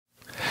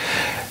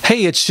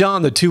Hey, it's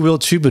Sean, the Two Wheel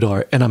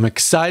Troubadour, and I'm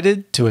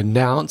excited to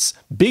announce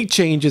big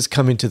changes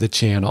coming to the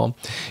channel.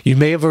 You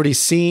may have already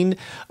seen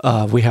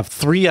we have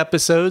 3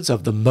 episodes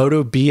of the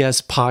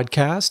MotoBS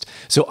Podcast.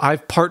 So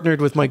I've partnered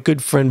with my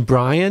good friend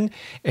Brian,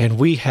 and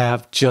we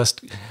have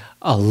just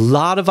a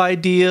lot of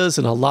ideas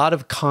and a lot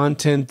of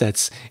content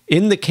that's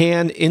in the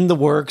can, in the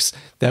works,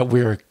 that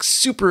we're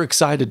super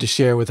excited to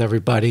share with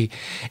everybody.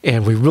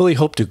 And we really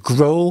hope to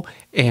grow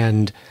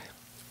and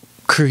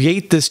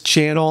create this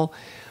channel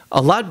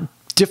a lot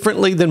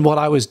differently than what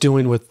I was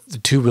doing with the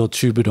Two Wheel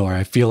Troubadour.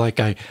 I feel like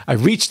I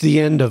reached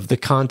the end of the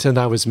content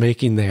I was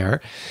making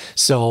there.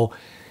 So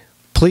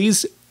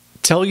please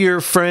tell your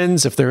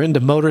friends, if they're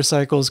into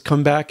motorcycles,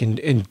 come back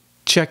and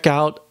check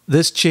out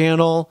this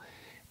channel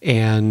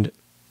and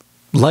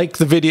like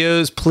the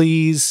videos,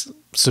 please.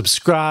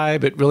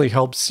 Subscribe. It really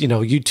helps,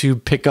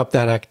 YouTube pick up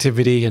that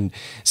activity and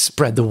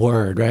spread the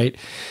word, right?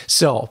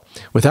 So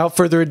without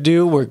further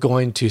ado, we're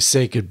going to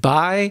say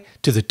goodbye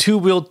to the Two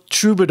Wheel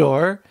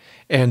Troubadour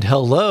and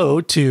hello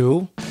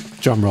to,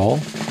 drumroll,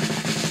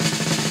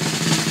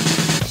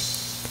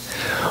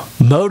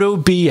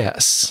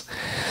 MotoBS.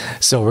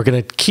 So we're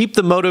going to keep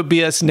the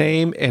MotoBS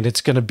name, and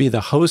it's going to be the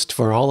host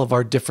for all of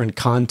our different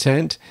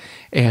content.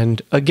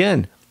 And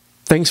again,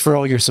 thanks for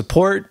all your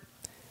support.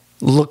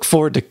 Look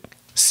forward to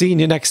seeing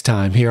you next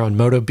time here on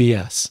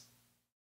MotoBS.